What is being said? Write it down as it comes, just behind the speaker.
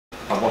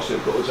I've watched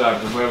it a couple of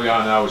times, and where we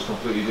are now is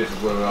completely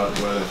different where we are.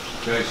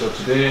 Okay, so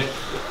today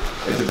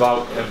it's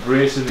about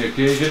embracing the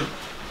occasion,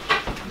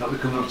 not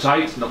becoming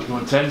uptight, not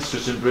becoming tense,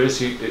 just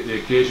embracing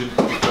the occasion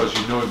because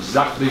you know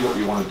exactly what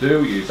you want to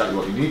do, you know exactly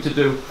what you need to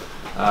do.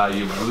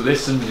 You've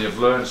listened, you've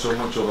learned so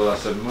much over the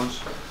last 7 months,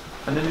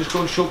 and then just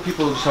go and show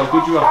people just how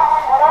good you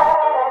are.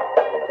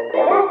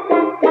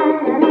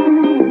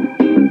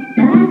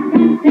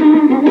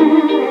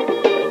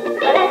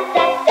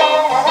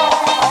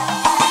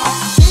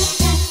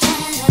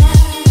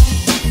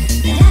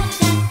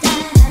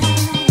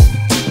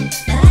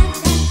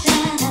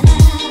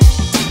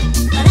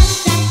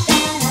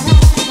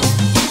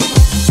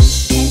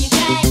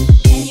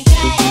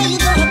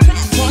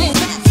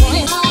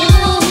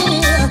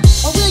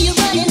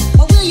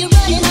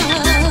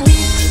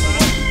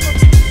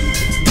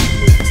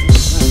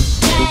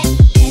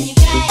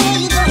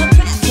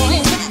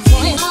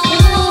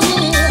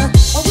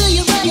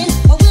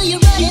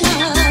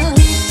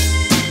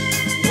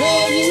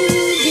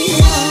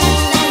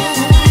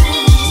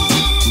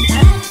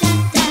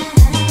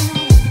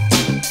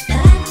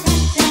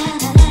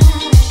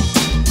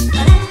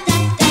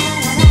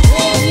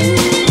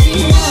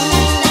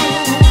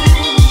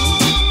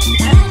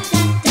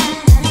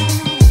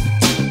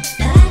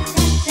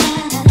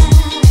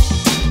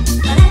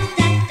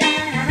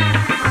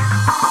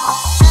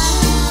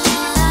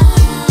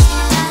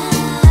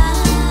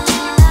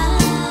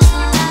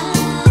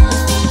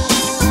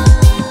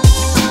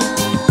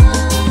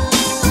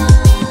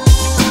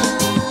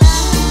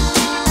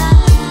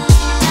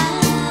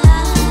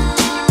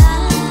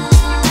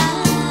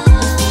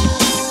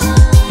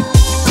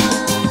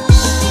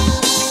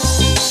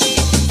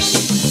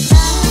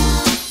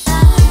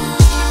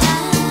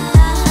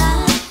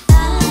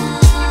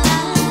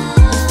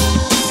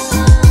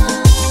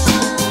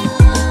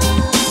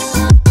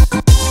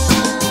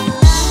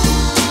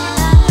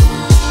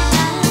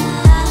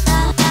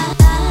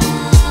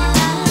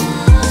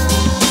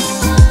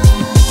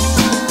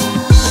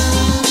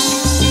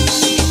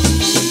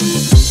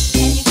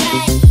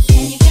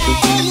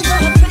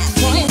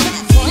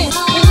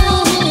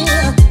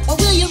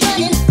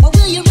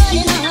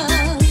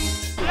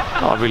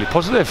 Really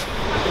positive.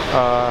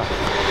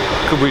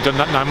 Could we have done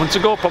that 9 months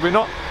ago? Probably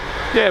not.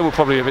 Yeah, we're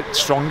probably a bit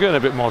stronger and a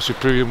bit more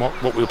superior than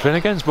what we were playing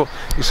against, but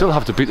you still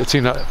have to beat the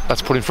team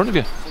that's put in front of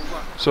you.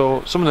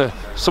 So some of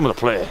the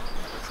play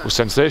was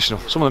sensational.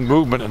 Some of the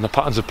movement and the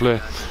patterns of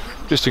play,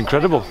 just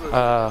incredible.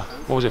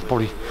 What was it?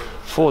 Probably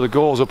 4 of the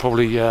goals are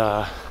probably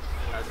goal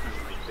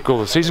of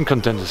the season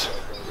contenders.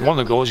 One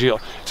of the goals,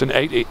 it's an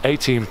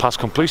 18 pass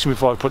completion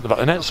before I put the back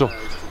of the net, so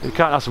you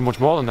can't ask for much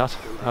more than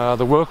that.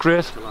 The work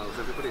rate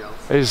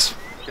is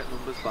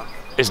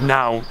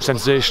now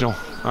sensational.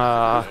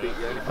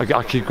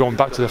 I keep going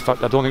back to the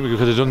fact I don't think we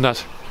could have done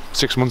that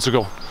 6 months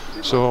ago.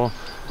 So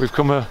we've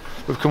come a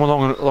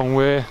long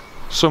way.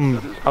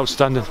 Some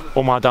outstanding.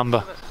 Omar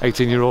Damba,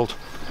 18-year-old,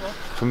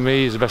 for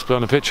me is the best player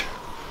on the pitch.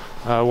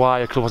 Why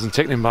a club hasn't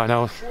taken him by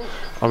now,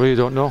 I really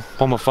don't know.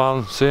 Paul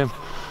McFarlane, same.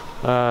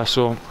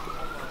 So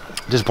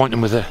disappointing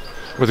with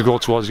the goal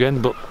towards the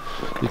end, but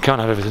you can't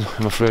have everything.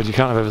 I'm afraid you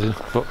can't have everything.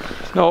 But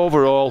no,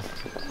 overall,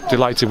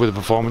 delighted with the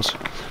performance.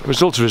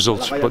 Result to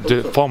result, but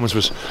the performance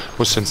was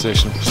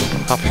sensational. So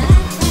happy.